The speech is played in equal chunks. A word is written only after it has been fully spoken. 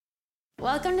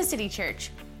Welcome to City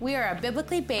Church. We are a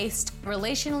biblically based,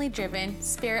 relationally driven,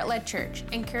 spirit-led church,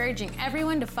 encouraging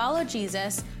everyone to follow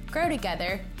Jesus, grow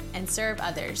together, and serve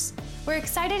others. We're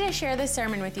excited to share this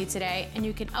sermon with you today, and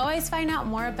you can always find out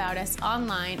more about us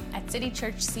online at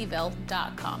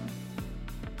citychurchseville.com.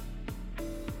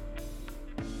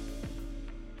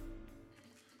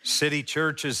 City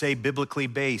Church is a biblically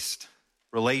based,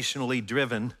 relationally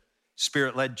driven,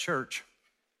 spirit-led church.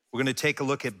 We're going to take a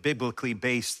look at biblically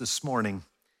based this morning.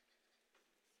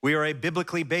 We are a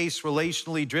biblically based,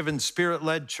 relationally driven,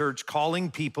 spirit-led church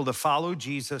calling people to follow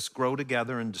Jesus, grow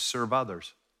together, and to serve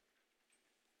others.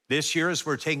 This year, as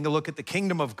we're taking a look at the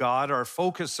kingdom of God, our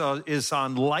focus is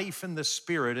on life in the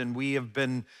spirit, and we have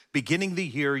been beginning the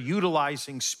year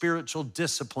utilizing spiritual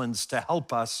disciplines to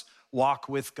help us walk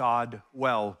with God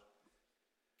well.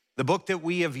 The book that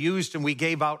we have used, and we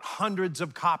gave out hundreds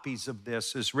of copies of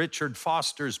this, is Richard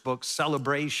Foster's book,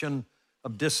 Celebration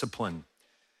of Discipline.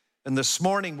 And this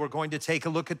morning, we're going to take a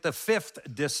look at the fifth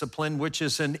discipline, which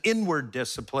is an inward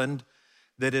discipline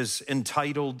that is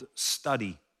entitled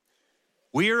study.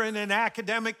 We are in an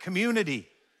academic community.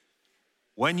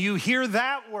 When you hear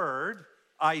that word,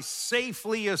 I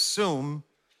safely assume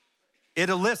it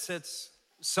elicits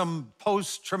some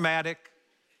post-traumatic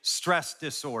stress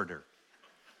disorder.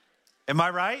 Am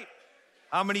I right?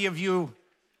 How many of you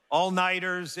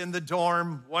all-nighters in the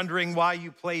dorm wondering why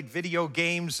you played video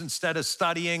games instead of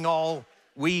studying all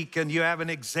week and you have an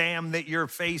exam that you're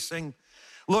facing?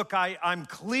 Look, I'm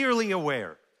clearly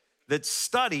aware that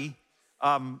study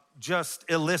just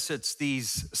elicits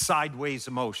these sideways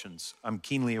emotions. I'm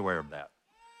keenly aware of that.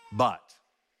 But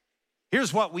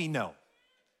here's what we know.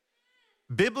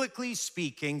 Biblically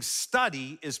speaking,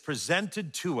 study is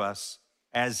presented to us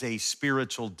as a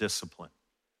spiritual discipline.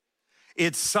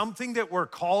 It's something that we're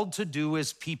called to do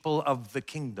as people of the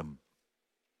kingdom.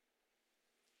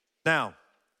 Now,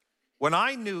 when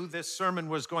I knew this sermon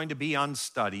was going to be on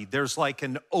study, there's like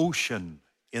an ocean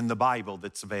in the Bible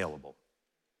that's available.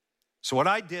 So what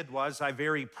I did was I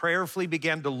very prayerfully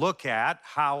began to look at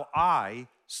how I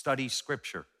study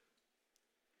Scripture.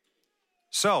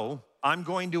 So I'm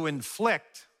going to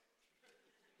inflict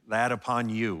that upon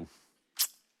you.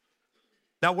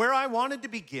 Now, where I wanted to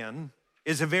begin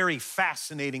is a very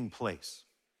fascinating place.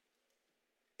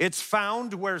 It's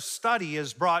found where study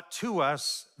is brought to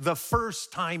us the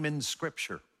first time in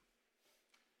Scripture.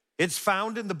 It's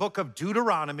found in the book of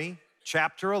Deuteronomy,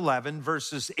 chapter 11,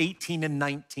 verses 18 and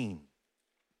 19.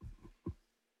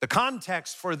 The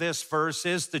context for this verse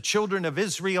is the children of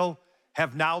Israel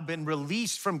have now been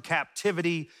released from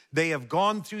captivity. They have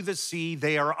gone through the sea.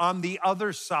 They are on the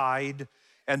other side,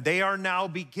 and they are now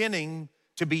beginning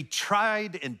to be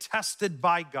tried and tested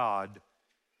by God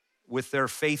with their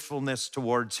faithfulness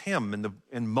towards him.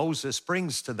 And Moses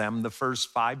brings to them the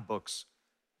first 5 books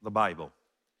of the Bible.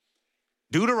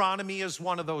 Deuteronomy is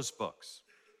one of those books.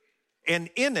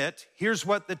 And in it, here's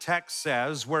what the text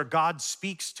says, where God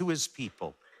speaks to his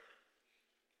people.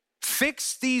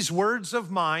 Fix these words of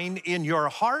mine in your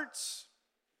hearts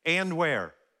and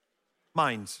where?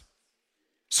 Minds.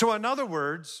 So in other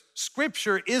words,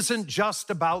 Scripture isn't just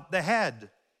about the head.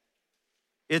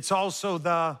 It's also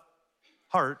the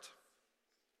heart.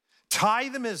 Tie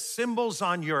them as symbols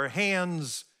on your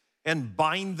hands and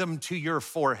bind them to your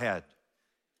forehead.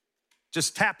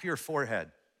 Just tap your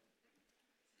forehead.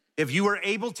 If you are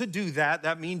able to do that,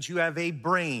 that means you have a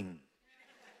brain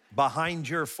behind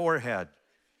your forehead.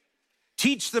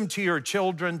 Teach them to your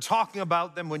children, talking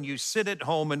about them when you sit at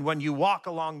home and when you walk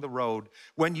along the road,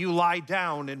 when you lie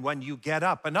down and when you get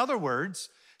up. In other words,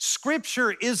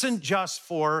 Scripture isn't just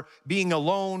for being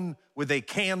alone with a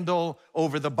candle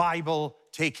over the Bible,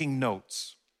 taking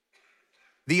notes.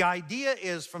 The idea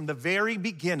is from the very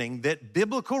beginning that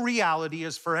biblical reality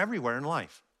is for everywhere in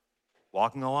life.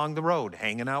 Walking along the road,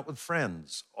 hanging out with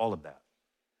friends, all of that.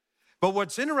 But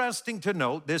what's interesting to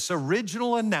note, this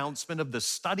original announcement of the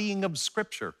studying of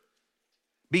Scripture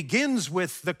begins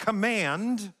with the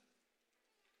command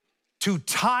to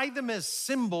tie them as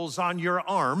symbols on your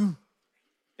arm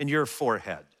and your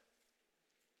forehead.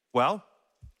 Well,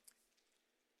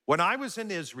 when I was in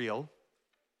Israel,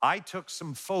 I took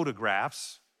some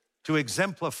photographs to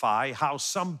exemplify how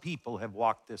some people have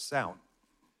walked this out.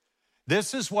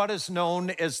 This is what is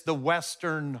known as the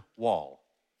Western Wall.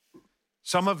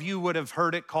 Some of you would have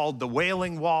heard it called the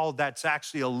Wailing Wall. That's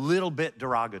actually a little bit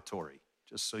derogatory,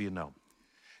 just so you know.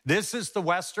 This is the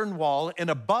Western Wall, and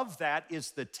above that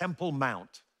is the Temple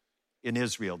Mount in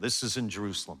Israel. This is in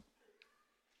Jerusalem.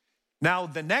 Now,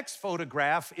 the next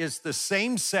photograph is the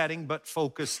same setting, but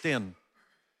focused in.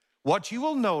 What you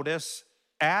will notice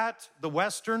at the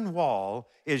Western Wall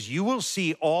is you will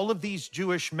see all of these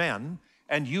Jewish men,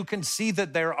 and you can see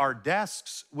that there are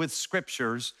desks with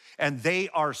scriptures, and they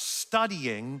are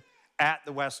studying at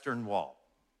the Western Wall.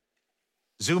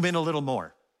 Zoom in a little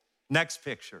more. Next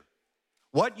picture.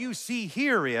 What you see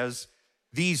here is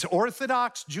these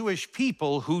Orthodox Jewish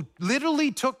people who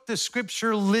literally took the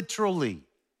scripture literally.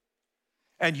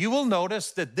 And you will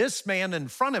notice that this man in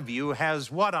front of you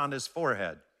has what on his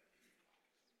forehead?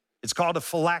 It's called a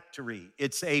phylactery.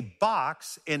 It's a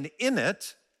box, and in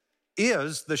it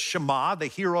is the Shema, the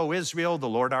Hear, O Israel, the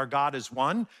Lord our God is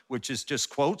one, which is just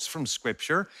quotes from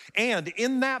Scripture. And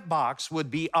in that box would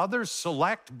be other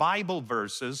select Bible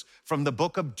verses from the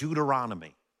book of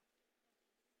Deuteronomy.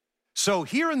 So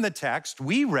here in the text,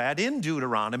 we read in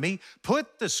Deuteronomy,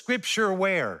 put the Scripture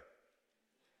where?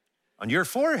 On your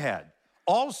forehead.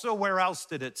 Also, where else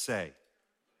did it say?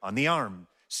 On the arm.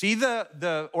 See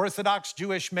the Orthodox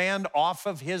Jewish man off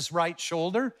of his right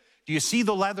shoulder? Do you see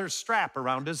the leather strap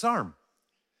around his arm?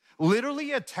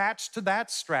 Literally attached to that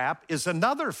strap is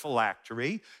another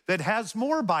phylactery that has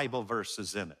more Bible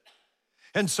verses in it.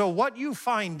 And so what you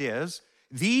find is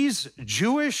these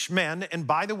Jewish men, and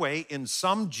by the way, in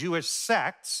some Jewish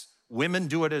sects, women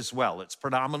do it as well. It's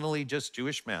predominantly just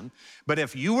Jewish men. But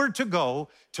if you were to go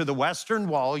to the Western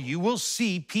Wall, you will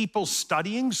see people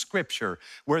studying Scripture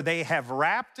where they have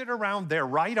wrapped it around their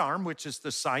right arm, which is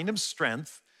the sign of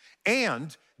strength,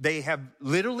 and they have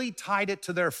literally tied it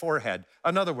to their forehead.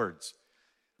 In other words,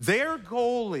 their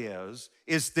goal is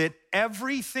that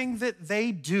everything that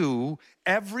they do,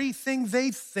 everything they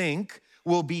think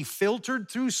will be filtered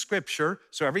through Scripture.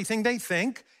 So everything they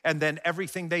think and then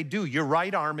everything they do. Your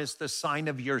right arm is the sign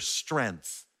of your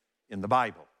strength in the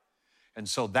Bible. And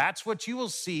so that's what you will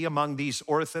see among these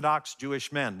Orthodox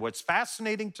Jewish men. What's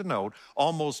fascinating to note,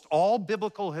 almost all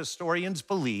biblical historians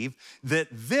believe that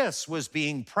this was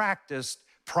being practiced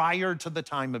prior to the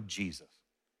time of Jesus.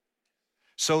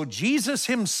 So Jesus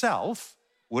himself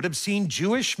would have seen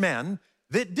Jewish men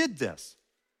that did this,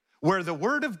 where the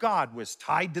word of God was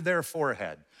tied to their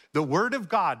forehead. The word of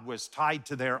God was tied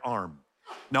to their arm.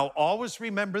 Now, always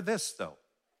remember this, though.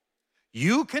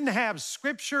 You can have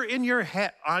scripture in your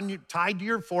head, tied to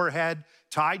your forehead,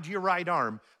 tied to your right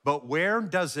arm, but where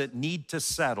does it need to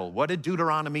settle? What did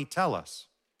Deuteronomy tell us?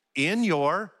 In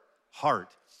your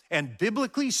heart. And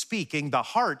biblically speaking, the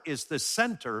heart is the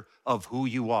center of who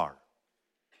you are.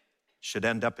 Should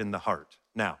end up in the heart.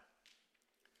 Now,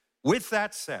 with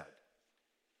that said,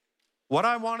 what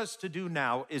I want us to do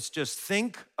now is just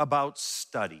think about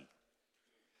study.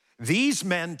 These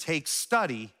men take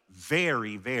study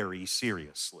very, very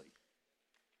seriously.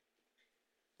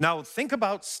 Now, think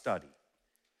about study.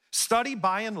 Study,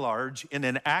 by and large, in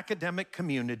an academic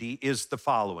community is the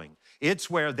following. It's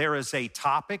where there is a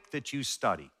topic that you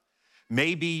study.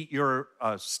 Maybe you're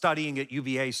studying at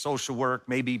UVA social work,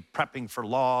 maybe prepping for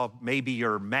law, maybe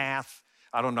you're math.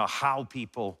 I don't know how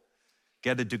people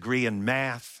get a degree in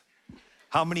math.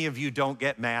 How many of you don't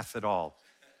get math at all?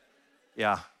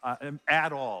 Yeah,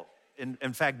 at all.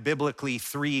 In fact, biblically,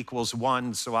 3 equals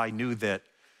 1, so I knew that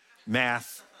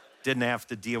math didn't have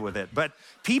to deal with it. But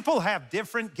people have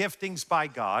different giftings by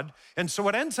God, and so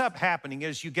what ends up happening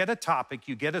is you get a topic,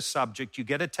 you get a subject, you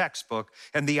get a textbook,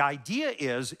 and the idea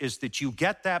is that you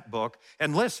get that book,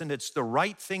 and listen, it's the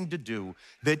right thing to do,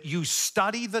 that you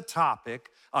study the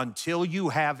topic until you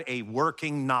have a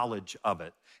working knowledge of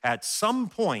it. At some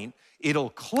point, it'll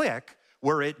click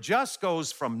where it just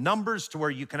goes from numbers to where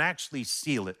you can actually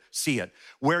see it,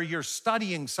 where you're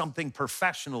studying something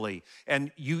professionally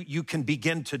and you can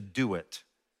begin to do it.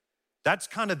 That's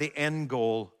kind of the end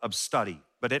goal of study,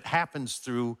 but it happens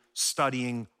through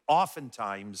studying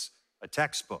oftentimes a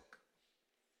textbook.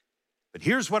 But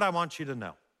here's what I want you to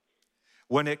know.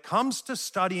 When it comes to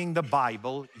studying the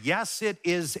Bible, yes, it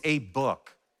is a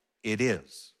book. It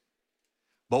is.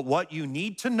 But what you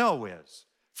need to know is,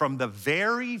 from the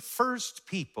very first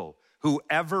people who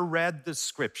ever read the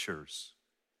scriptures,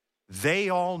 they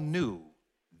all knew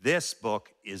this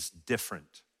book is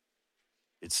different.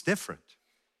 It's different.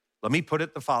 Let me put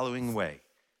it the following way.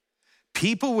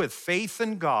 People with faith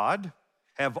in God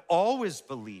have always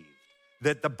believed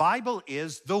that the Bible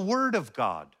is the Word of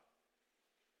God.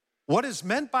 What is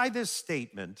meant by this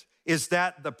statement is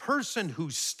that the person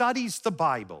who studies the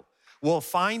Bible will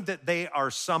find that they are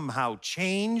somehow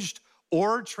changed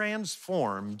or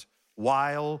transformed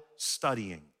while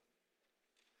studying.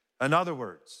 In other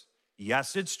words,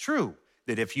 yes, it's true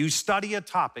that if you study a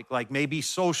topic like maybe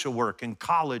social work in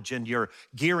college and you're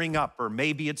gearing up, or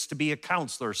maybe it's to be a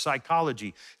counselor,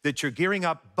 psychology, that you're gearing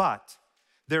up, but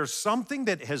there's something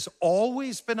that has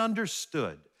always been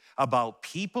understood about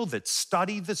people that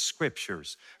study the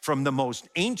scriptures from the most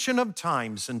ancient of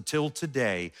times until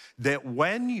today, that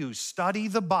when you study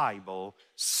the Bible,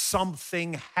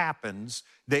 something happens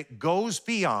that goes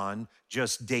beyond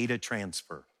just data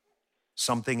transfer.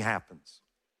 Something happens.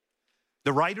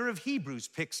 The writer of Hebrews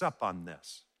picks up on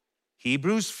this.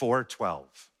 Hebrews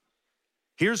 4:12.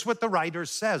 Here's what the writer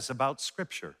says about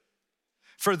Scripture.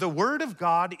 For the word of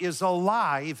God is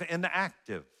alive and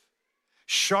active,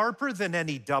 sharper than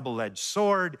any double-edged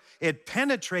sword. It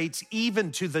penetrates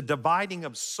even to the dividing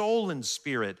of soul and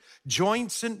spirit,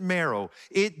 joints and marrow.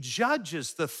 It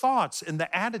judges the thoughts and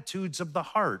the attitudes of the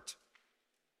heart.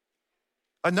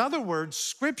 In other words,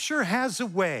 Scripture has a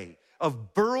way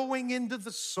of burrowing into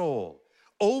the soul,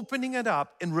 opening it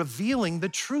up and revealing the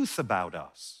truth about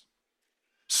us.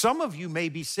 Some of you may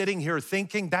be sitting here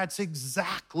thinking that's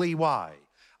exactly why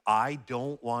I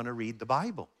don't want to read the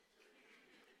Bible.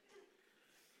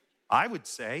 I would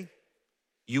say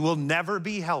you will never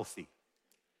be healthy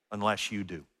unless you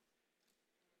do.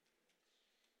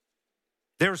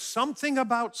 There's something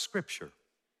about Scripture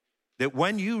that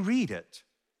when you read it,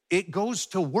 it goes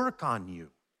to work on you.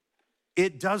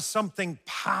 It does something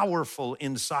powerful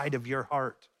inside of your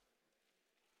heart.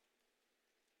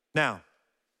 Now,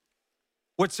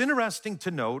 what's interesting to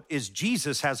note is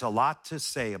Jesus has a lot to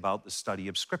say about the study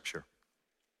of Scripture.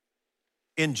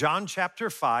 In John chapter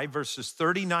 5, verses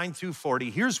 39 through 40,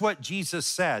 here's what Jesus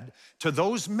said to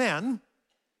those men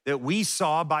that we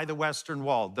saw by the Western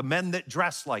Wall, the men that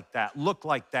dressed like that, looked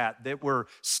like that were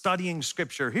studying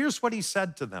Scripture. Here's what he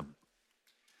said to them.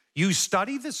 You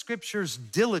study the Scriptures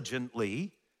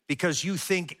diligently because you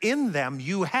think in them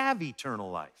you have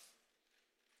eternal life.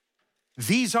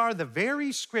 These are the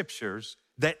very Scriptures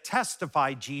that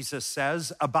testify, Jesus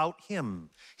says, about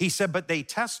him. He said, but they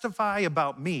testify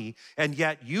about me, and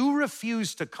yet you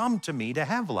refuse to come to me to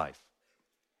have life.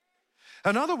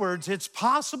 In other words, it's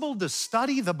possible to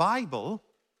study the Bible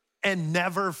and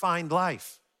never find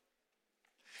life.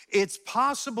 It's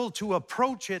possible to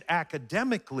approach it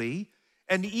academically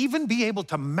and even be able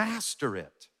to master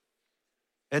it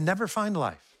and never find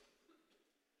life.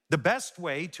 The best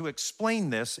way to explain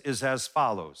this is as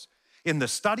follows. In the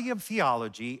study of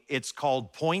theology, it's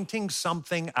called pointing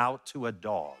something out to a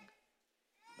dog.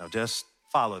 Now just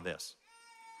follow this.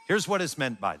 Here's what is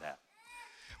meant by that.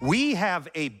 We have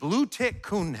a blue tick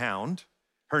coonhound.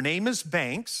 Her name is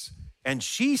Banks, and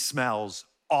she smells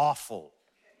awful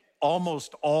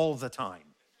almost all the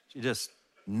time. She's just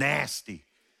nasty.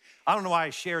 I don't know why I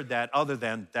shared that other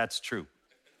than that's true.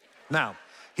 Now,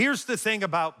 here's the thing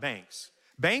about Banks.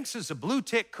 Banks is a blue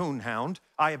tick coonhound.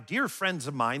 I have dear friends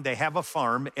of mine. They have a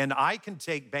farm, and I can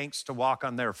take Banks to walk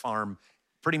on their farm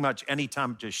pretty much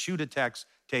anytime. Just shoot a text,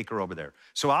 take her over there.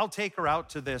 So I'll take her out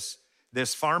to this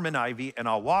farm in Ivy, and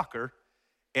I'll walk her,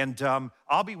 and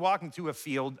I'll be walking through a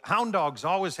field. Hound dogs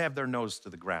always have their nose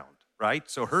to the ground, right?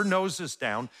 So her nose is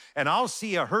down, and I'll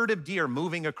see a herd of deer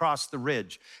moving across the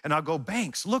ridge, and I'll go,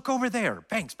 Banks, look over there.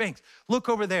 Banks, look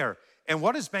over there. And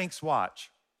what does Banks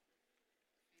watch?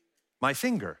 My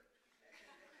finger.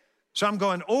 So I'm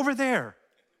going, over there.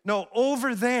 No,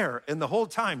 over there. And the whole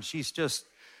time she's just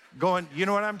going, you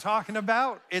know what I'm talking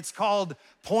about? It's called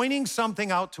pointing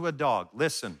something out to a dog.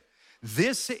 Listen,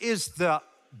 this is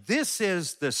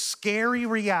the scary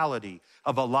reality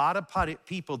of a lot of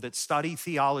people that study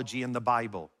theology in the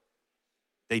Bible.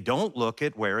 They don't look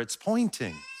at where it's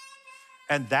pointing.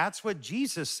 And that's what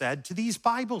Jesus said to these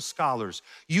Bible scholars.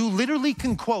 You literally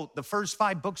can quote the first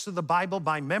 5 books of the Bible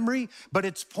by memory, but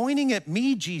it's pointing at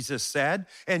me, Jesus said,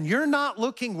 and you're not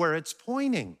looking where it's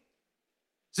pointing.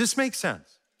 Does this make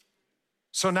sense?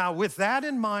 So now with that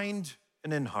in mind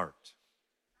and in heart,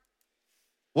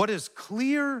 what is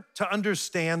clear to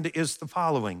understand is the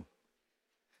following,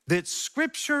 that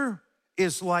Scripture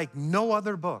is like no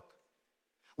other book.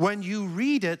 When you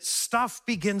read it, stuff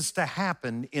begins to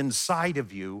happen inside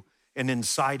of you and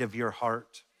inside of your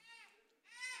heart.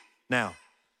 Now,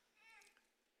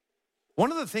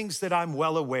 one of the things that I'm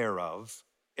well aware of,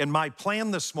 and my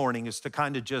plan this morning is to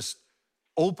kind of just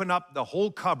open up the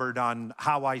whole cupboard on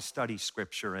how I study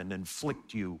Scripture and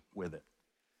inflict you with it.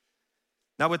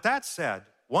 Now, with that said,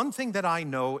 one thing that I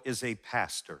know as a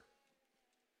pastor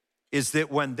is that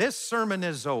when this sermon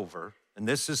is over, and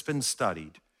this has been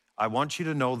studied, I want you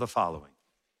to know the following.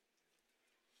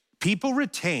 People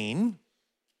retain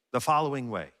the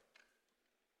following way.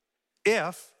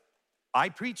 If I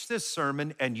preach this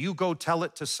sermon and you go tell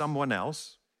it to someone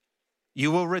else,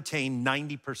 you will retain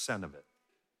 90% of it.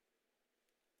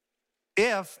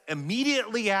 If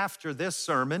immediately after this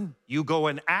sermon you go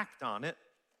and act on it,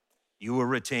 you will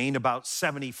retain about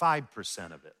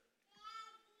 75% of it.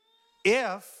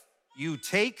 If you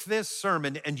take this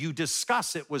sermon and you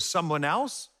discuss it with someone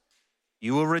else,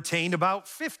 you will retain about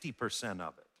 50%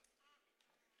 of it.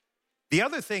 The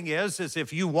other thing is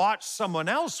if you watch someone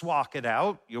else walk it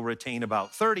out, you'll retain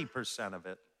about 30% of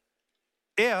it.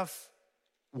 If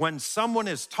when someone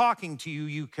is talking to you,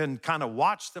 you can kind of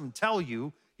watch them tell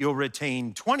you, you'll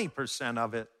retain 20%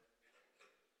 of it.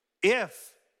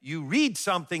 If you read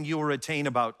something, you'll retain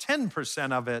about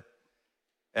 10% of it.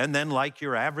 And then like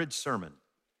your average sermon,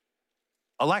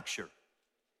 a lecture,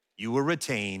 you will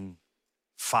retain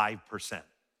 5%.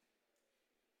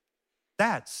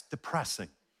 That's depressing.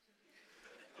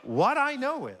 What I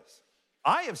know is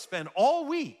I have spent all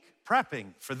week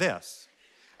prepping for this,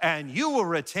 and you will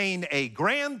retain a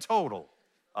grand total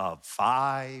of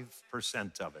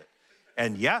 5% of it.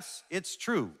 And yes, it's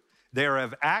true. There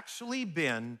have actually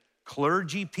been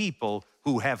clergy people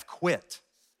who have quit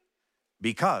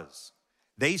because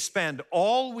they spend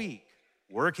all week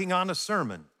working on a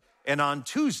sermon, and on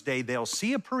Tuesday they'll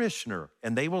see a parishioner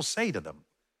and they will say to them,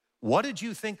 "What did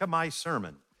you think of my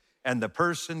sermon?" And the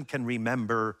person can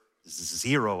remember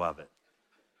zero of it.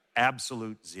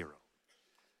 Absolute zero.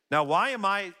 Now, why am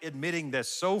I admitting this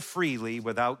so freely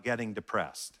without getting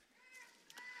depressed?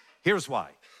 Here's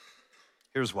why.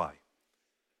 Here's why.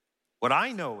 What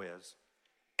I know is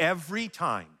every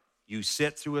time you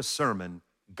sit through a sermon,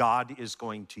 God is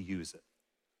going to use it.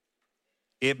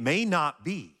 It may not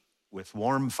be with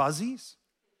warm fuzzies.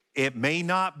 It may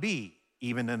not be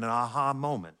even an aha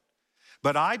moment.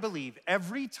 But I believe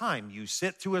every time you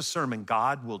sit through a sermon,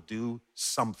 God will do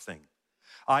something.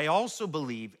 I also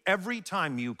believe every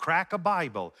time you crack a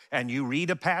Bible and you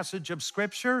read a passage of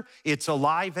Scripture, it's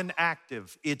alive and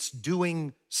active. It's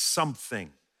doing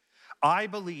something. I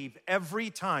believe every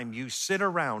time you sit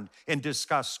around and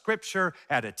discuss Scripture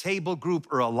at a table group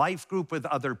or a life group with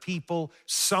other people,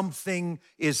 something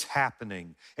is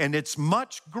happening. And it's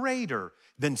much greater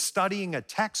than studying a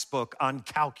textbook on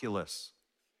calculus.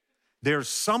 There's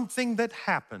something that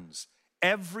happens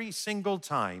every single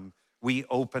time we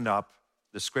open up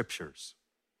the Scriptures.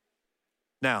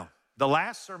 Now, the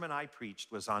last sermon I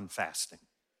preached was on fasting.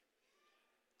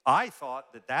 I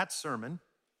thought that sermon,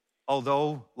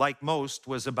 although like most,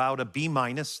 was about a B-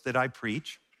 that I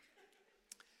preach.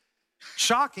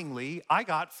 Shockingly, I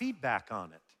got feedback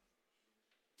on it.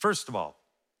 First of all,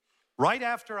 right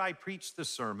after I preached the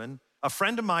sermon, a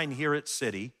friend of mine here at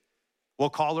City, we'll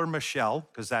call her Michelle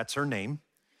because that's her name.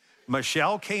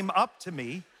 Michelle came up to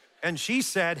me and she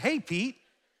said, "Hey, Pete,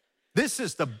 this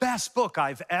is the best book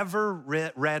I've ever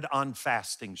read on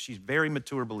fasting." She's a very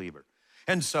mature believer.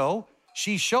 And so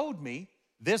she showed me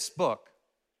this book,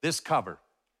 this cover.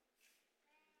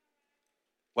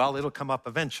 Well, it'll come up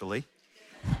eventually.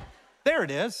 There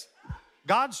it is,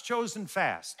 God's Chosen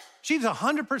Fast. She's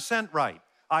 100% right.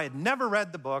 I had never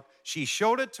read the book. She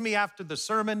showed it to me after the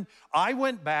sermon. I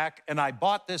went back and I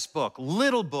bought this book,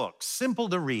 little book, simple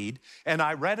to read, and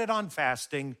I read it on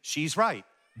fasting. She's right.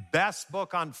 Best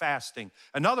book on fasting.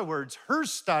 In other words, her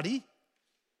study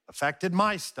affected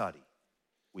my study.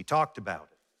 We talked about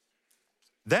it.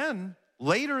 Then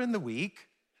later in the week,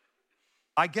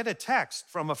 I get a text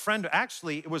from a friend.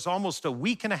 Actually, it was almost a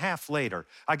week and a half later.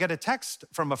 I get a text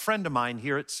from a friend of mine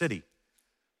here at City.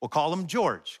 We'll call him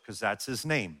George because that's his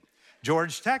name.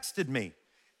 George texted me.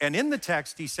 And in the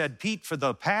text, he said, "Pete, for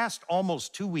the past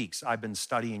almost 2 weeks, I've been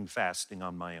studying fasting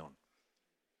on my own."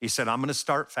 He said, "I'm going to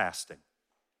start fasting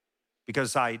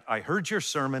because I heard your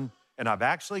sermon and I've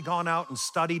actually gone out and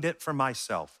studied it for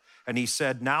myself." And he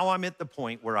said, "Now I'm at the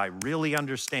point where I really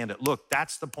understand it." Look,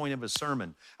 that's the point of a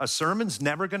sermon. A sermon's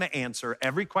never going to answer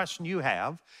every question you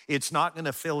have. It's not going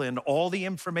to fill in all the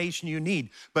information you need.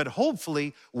 But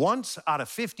hopefully, once out of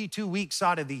 52 weeks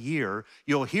out of the year,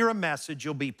 you'll hear a message,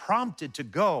 you'll be prompted to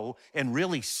go and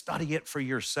really study it for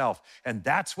yourself. And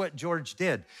that's what George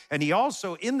did. And he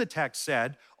also, in the text,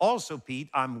 said, "Also,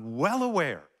 Pete, I'm well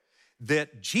aware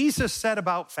that Jesus said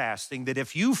about fasting that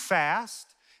if you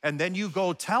fast, and then you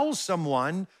go tell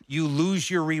someone, you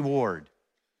lose your reward."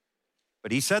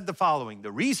 But he said the following: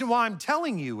 "The reason why I'm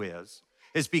telling you is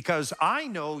because I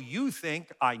know you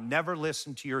think I never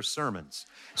listen to your sermons.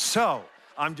 So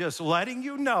I'm just letting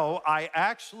you know I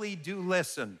actually do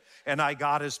listen." And I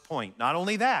got his point. Not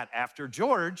only that, after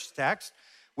George's text,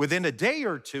 within a day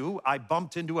or two, I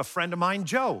bumped into a friend of mine,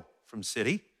 Joe, from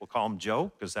City. We'll call him Joe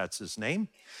because that's his name.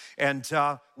 And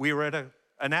we were at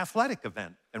an athletic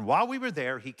event. And while we were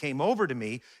there, he came over to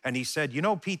me and he said, "You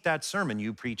know, Pete, that sermon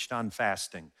you preached on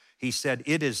fasting," he said,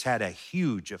 "it has had a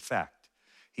huge effect."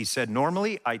 He said,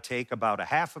 "Normally I take about a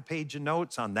half a page of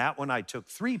notes. On that one, I took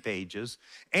 3 pages.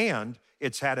 And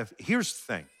it's had here's the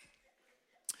thing.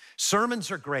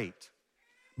 Sermons are great.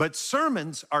 But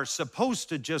sermons are supposed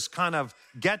to just kind of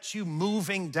get you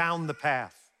moving down the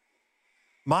path.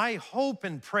 My hope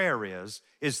and prayer is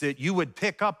that you would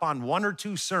pick up on one or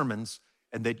two sermons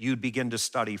and that you'd begin to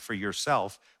study for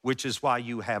yourself, which is why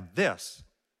you have this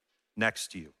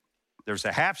next to you. There's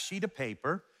a half sheet of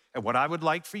paper, and what I would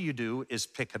like for you to do is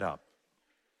pick it up.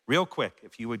 Real quick,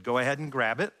 if you would go ahead and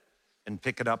grab it and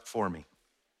pick it up for me.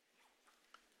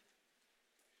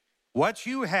 What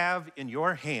you have in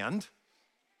your hand,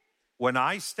 when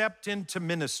I stepped into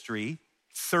ministry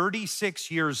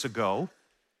 36 years ago,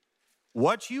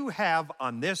 what you have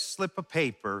on this slip of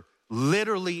paper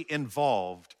literally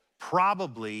involved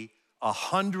probably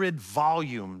 100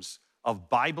 volumes of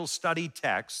Bible study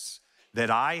texts that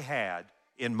I had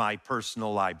in my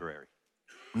personal library.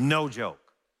 No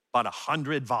joke, about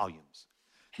 100 volumes.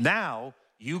 Now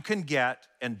you can get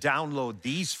and download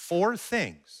these 4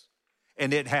 things,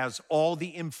 and it has all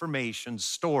the information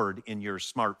stored in your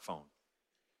smartphone.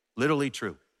 Literally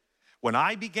true. When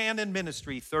I began in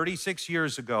ministry 36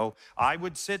 years ago, I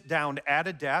would sit down at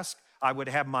a desk. I would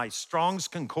have my Strong's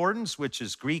Concordance, which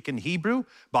is Greek and Hebrew.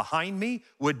 Behind me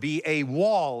would be a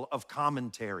wall of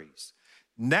commentaries.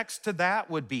 Next to that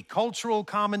would be cultural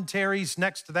commentaries.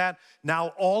 Next to that, now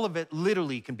all of it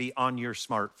literally can be on your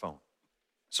smartphone.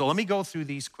 So let me go through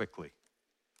these quickly.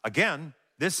 Again,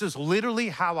 this is literally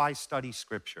how I study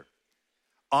Scripture.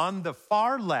 On the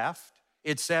far left,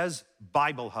 it says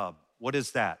Bible Hub. What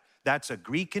is that? That's a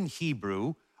Greek and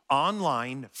Hebrew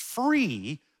online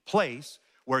free place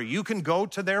where you can go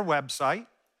to their website.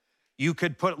 You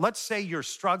could put, let's say you're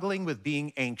struggling with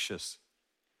being anxious.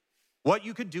 What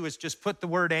you could do is just put the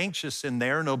word anxious in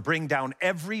there and it'll bring down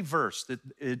every verse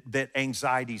that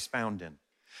anxiety is found in.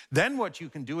 Then what you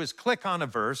can do is click on a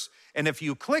verse, and if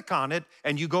you click on it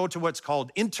and you go to what's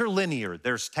called interlinear,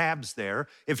 there's tabs there.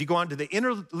 If you go onto the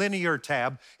interlinear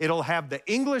tab, it'll have the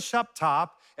English up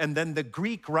top and then the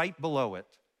Greek right below it.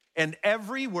 And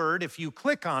every word, if you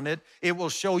click on it, it will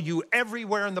show you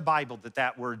everywhere in the Bible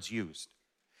that word's used.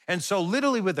 And so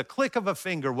literally with a click of a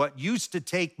finger, what used to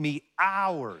take me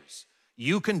hours,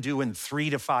 you can do in 3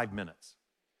 to 5 minutes,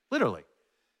 literally.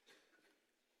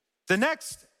 The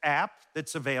next app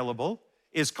that's available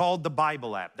is called the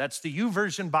Bible app. That's the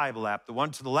YouVersion Bible app. The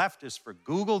one to the left is for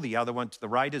Google. The other one to the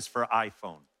right is for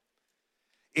iPhone.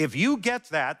 If you get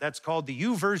that, that's called the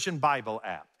YouVersion Bible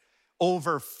app.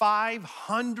 Over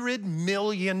 500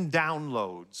 million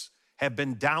downloads have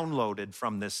been downloaded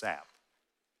from this app.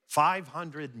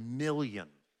 500 million.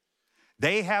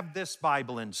 They have this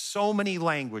Bible in so many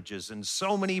languages and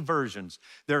so many versions.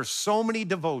 There's so many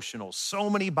devotionals, so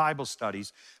many Bible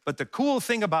studies. But the cool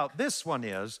thing about this one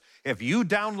is, if you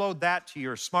download that to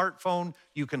your smartphone,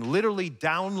 you can literally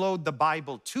download the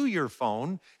Bible to your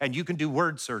phone and you can do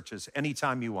word searches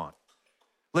anytime you want.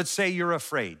 Let's say you're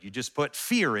afraid. You just put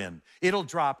fear in. It'll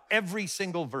drop every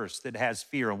single verse that has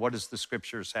fear and what does the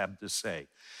scriptures have to say.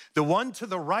 The one to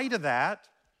the right of that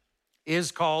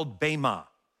is called Bema.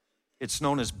 It's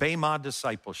known as Bema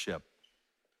Discipleship.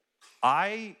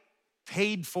 I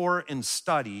paid for and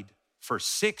studied for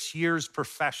 6 years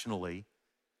professionally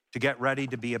to get ready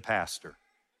to be a pastor.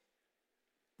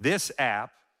 This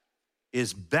app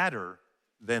is better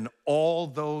than all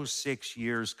those 6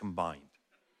 years combined.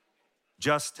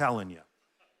 Just telling you.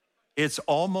 It's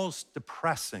almost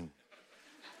depressing,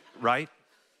 right?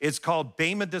 It's called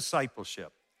Bema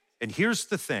Discipleship. And here's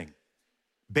the thing.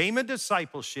 Bema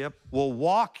Discipleship will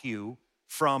walk you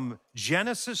from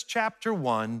Genesis chapter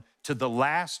 1 to the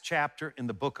last chapter in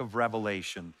the book of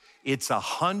Revelation. It's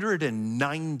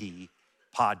 190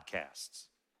 podcasts.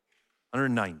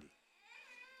 190.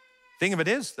 Thing of it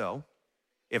is, though,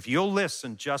 if you'll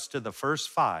listen just to the first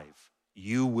 5,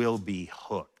 you will be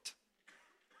hooked.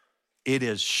 It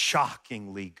is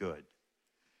shockingly good.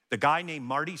 The guy named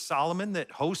Marty Solomon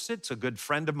that hosts it's a good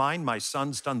friend of mine. My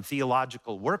son's done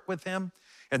theological work with him.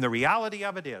 And the reality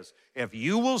of it is, if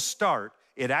you will start,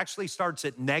 it actually starts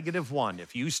at -1.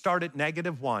 If you start at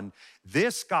 -1,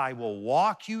 this guy will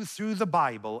walk you through the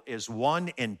Bible as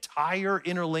one entire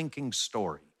interlinking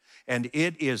story. And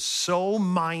it is so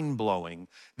mind-blowing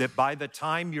that by the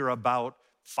time you're about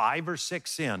 5 or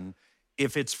 6 in,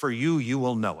 if it's for you, you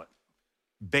will know it.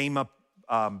 Bema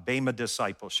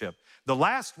Discipleship. The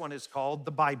last one is called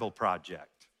the Bible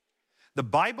Project. The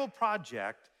Bible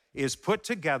Project is put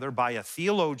together by a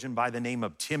theologian by the name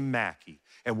of Tim Mackey.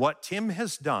 And what Tim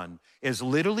has done is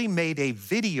literally made a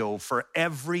video for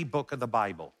every book of the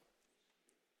Bible.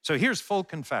 So here's full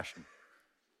confession.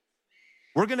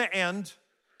 We're going to end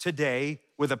today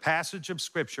with a passage of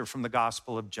scripture from the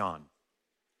Gospel of John.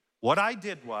 What I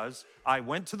did was I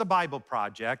went to the Bible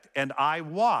Project and I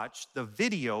watched the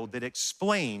video that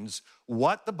explains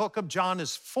what the book of John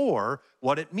is for,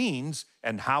 what it means,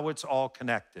 and how it's all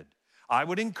connected. I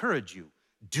would encourage you,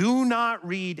 do not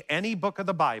read any book of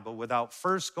the Bible without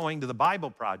first going to the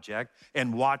Bible Project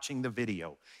and watching the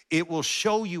video. It will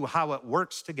show you how it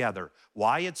works together,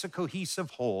 why it's a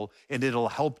cohesive whole, and it'll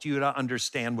help you to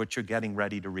understand what you're getting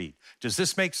ready to read. Does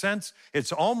this make sense?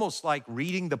 It's almost like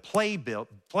reading the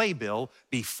playbill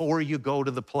before you go to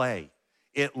the play.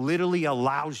 It literally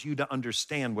allows you to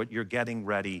understand what you're getting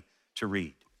ready to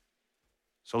read.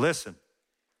 So listen,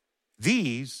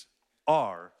 these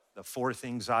are the 4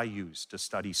 things I use to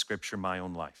study Scripture in my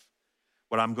own life.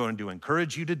 What I'm going to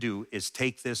encourage you to do is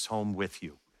take this home with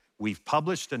you. We've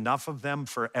published enough of them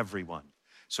for everyone.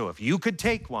 So if you could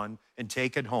take one and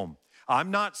take it home.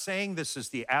 I'm not saying this is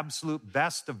the absolute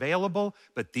best available,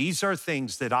 but these are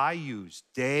things that I use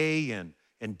day in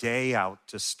and day out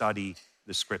to study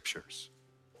the Scriptures.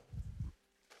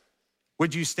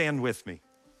 Would you stand with me?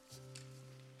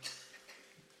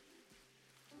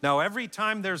 Now, every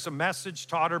time there's a message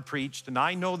taught or preached, and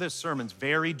I know this sermon's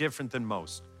very different than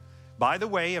most. By the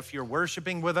way, if you're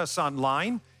worshiping with us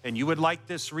online and you would like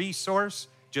this resource,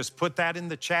 just put that in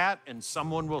the chat and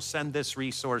someone will send this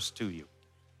resource to you.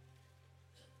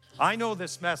 I know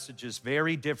this message is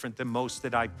very different than most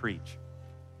that I preach,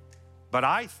 but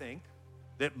I think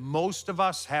that most of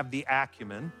us have the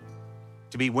acumen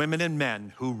to be women and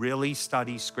men who really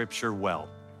study Scripture well.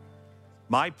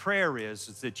 My prayer is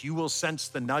that you will sense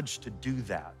the nudge to do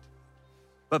that.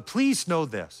 But please know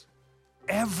this,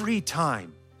 every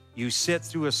time you sit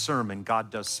through a sermon, God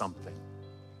does something.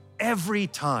 Every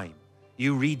time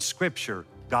you read Scripture,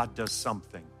 God does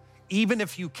something. Even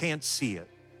if you can't see it,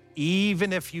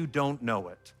 even if you don't know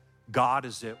it, God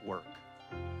is at work.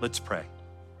 Let's pray.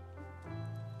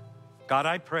 God,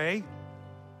 I pray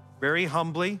very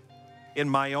humbly in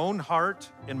my own heart,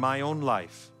 in my own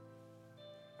life.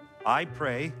 I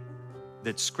pray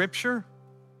that Scripture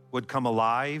would come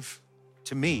alive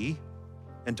to me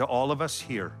and to all of us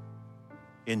here.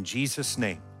 In Jesus'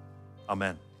 name,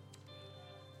 amen.